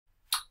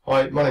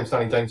Hi, my name's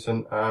Danny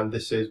Dainton and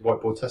this is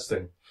whiteboard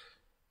testing.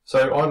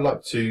 So I'd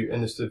like to,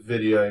 in this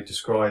video,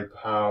 describe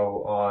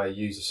how I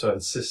use a certain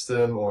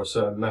system or a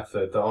certain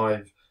method that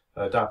I've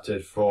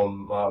adapted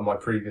from my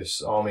previous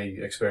army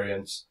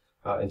experience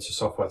into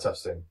software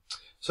testing.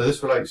 So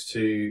this relates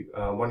to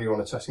when you're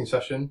on a testing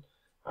session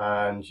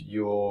and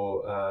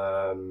you're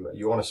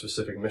on a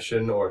specific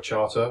mission or a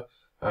charter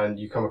and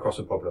you come across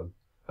a problem.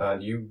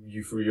 And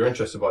you're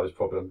interested by this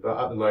problem, but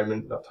at the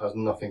moment that has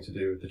nothing to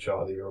do with the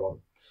charter that you're on.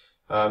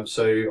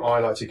 So I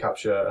like to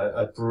capture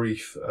a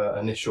brief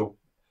initial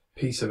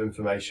piece of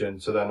information,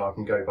 so then I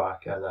can go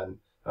back and then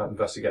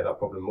investigate that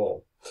problem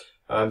more.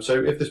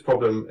 So if this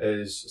problem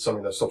is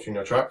something that stops you in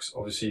your tracks,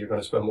 obviously you're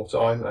going to spend more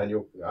time and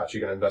you're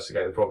actually going to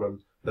investigate the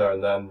problem there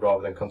and then,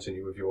 rather than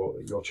continue with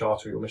your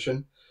charter or your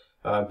mission.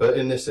 But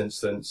in this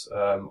instance,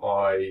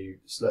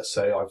 let's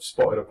say I've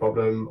spotted a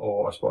problem,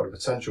 or I spotted a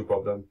potential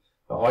problem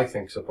that I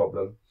think is a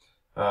problem.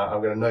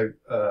 I'm going to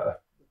note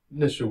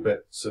initial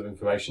bits of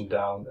information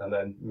down and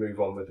then move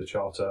on with the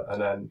charter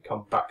and then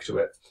come back to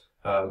it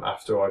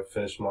after I've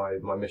finished my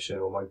mission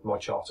or my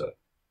charter.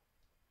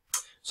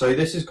 So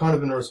this is kind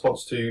of in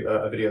response to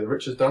a video that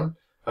Richard's done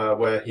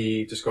where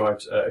he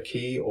describes a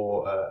key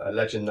or a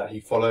legend that he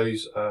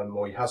follows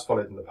or he has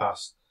followed in the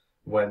past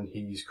when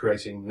he's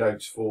creating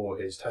notes for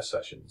his test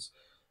sessions.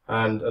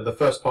 And the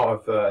first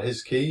part of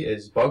his key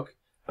is bug,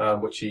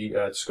 which he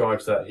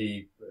describes that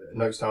he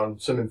notes down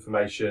some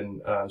information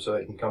so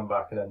that he can come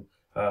back and then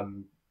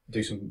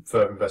do some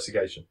further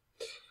investigation.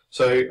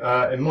 So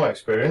in my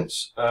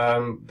experience,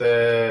 in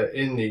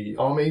the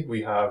army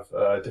we have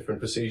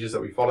different procedures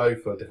that we follow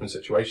for different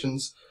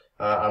situations,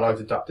 and I've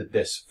adapted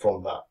this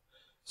from that.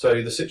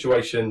 So the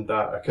situation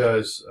that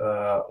occurs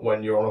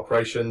when you're on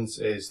operations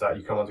is that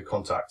you come under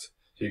contact.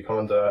 So you come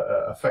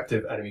under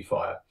effective enemy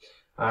fire.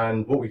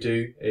 And what we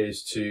do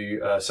is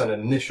to send an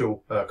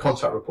initial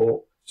contact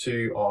report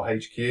to our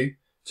HQ,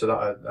 so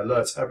that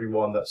alerts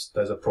everyone that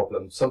there's a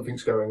problem,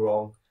 something's going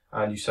wrong,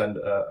 and you send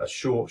a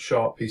short,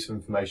 sharp piece of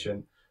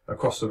information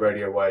across the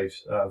radio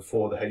waves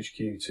for the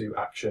HQ to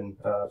action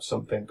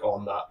something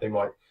on that. They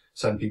might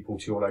send people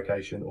to your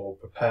location or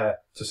prepare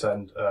to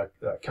send a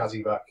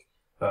CASEVAC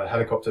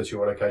helicopter to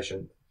your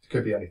location. It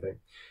could be anything.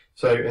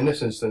 So in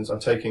this instance, I'm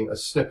taking a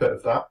snippet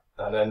of that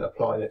and then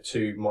applying it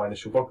to my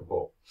initial bug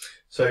report.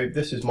 So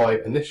this is my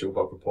initial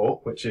bug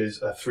report, which is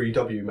a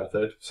 3W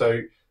method.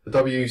 So the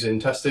W's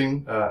in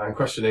testing and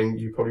questioning,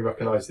 you probably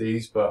recognize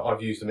these, but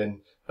I've used them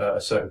in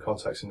a certain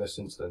context in this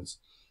instance.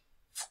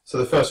 So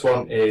the first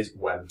one is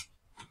when.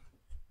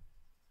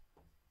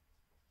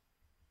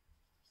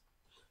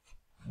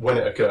 When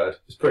it occurred.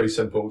 It's pretty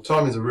simple.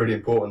 Timing is really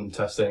important in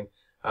testing,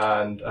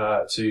 and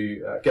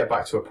to get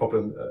back to a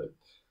problem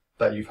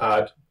that you've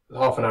had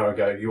half an hour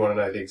ago, you want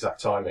to know the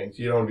exact timing.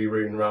 You don't want to be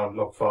rooting around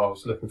log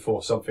files looking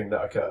for something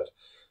that occurred.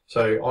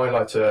 So I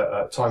like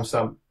to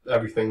timestamp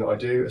everything that I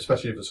do,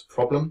 especially if it's a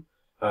problem,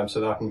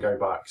 so that I can go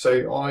back. So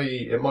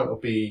it might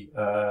not be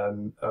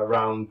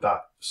around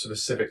that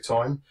specific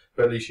time,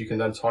 but at least you can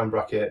then time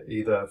bracket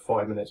either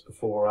 5 minutes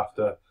before or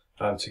after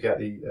to get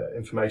the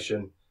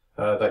information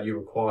that you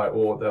require,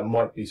 or there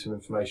might be some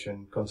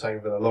information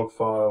contained within a log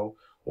file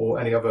or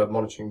any other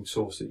monitoring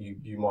source that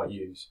you might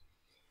use.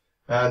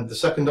 And the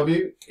second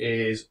W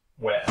is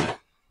where.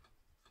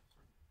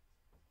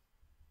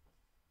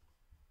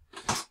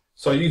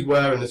 So I use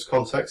where in this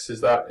context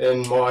is that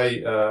in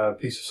my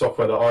piece of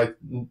software that I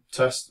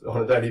test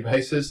on a daily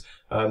basis,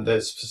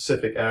 there's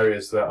specific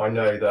areas that I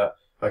know that,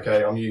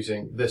 okay, I'm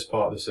using this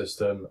part of the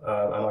system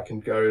and I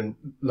can go and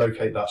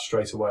locate that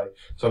straight away.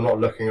 So I'm not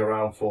looking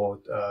around for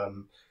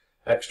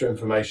extra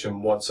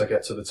information once I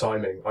get to the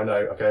timing. I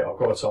know, okay, I've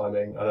got a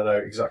timing and I know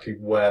exactly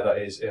where that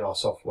is in our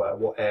software,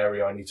 what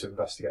area I need to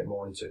investigate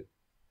more into.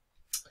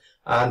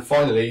 And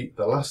finally,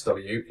 the last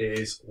W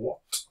is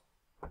what.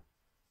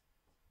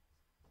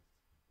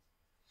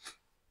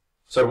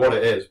 So what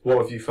it is, what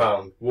have you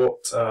found?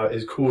 What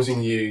is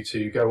causing you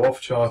to go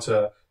off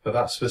charter for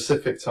that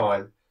specific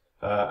time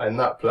and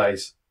that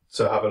place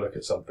to have a look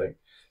at something?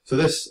 So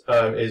this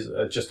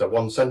is just a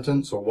one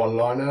sentence or one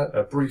liner,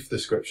 a brief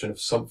description of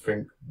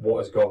something, what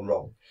has gone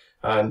wrong.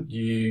 And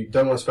you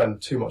don't want to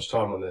spend too much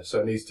time on this,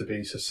 so it needs to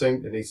be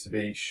succinct, it needs to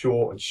be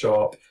short and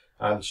sharp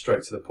and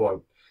straight to the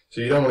point.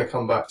 So you don't want to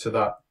come back to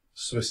that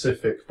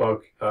specific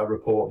bug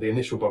report, the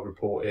initial bug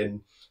report,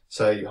 in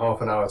say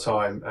half an hour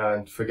time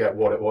and forget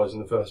what it was in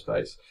the first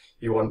place.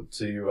 You want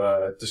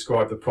to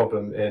describe the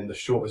problem in the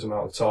shortest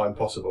amount of time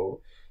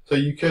possible. So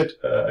you could,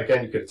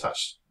 again, you could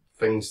attach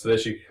things to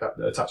this. You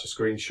could attach a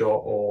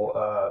screenshot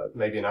or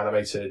maybe an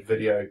animated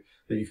video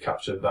that you've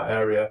captured of that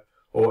area,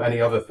 or any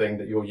other thing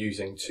that you're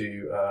using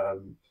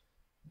to,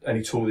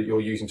 any tool that you're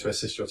using to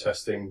assist your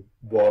testing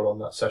while on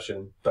that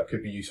session that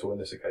could be useful in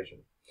this occasion.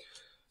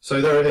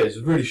 So there it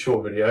is, really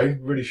short video,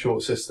 really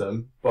short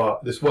system,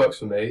 but this works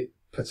for me.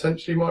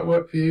 Potentially might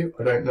work for you,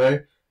 I don't know.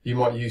 You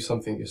might use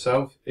something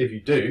yourself. If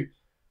you do,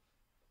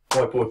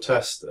 whiteboard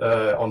test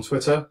on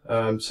Twitter,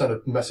 send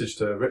a message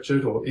to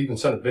Richard, or even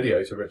send a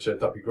video to Richard,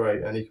 that'd be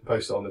great, and he can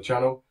post it on the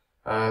channel.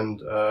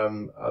 and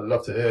I'd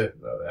love to hear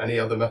any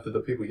other method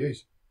that people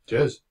use.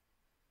 Cheers.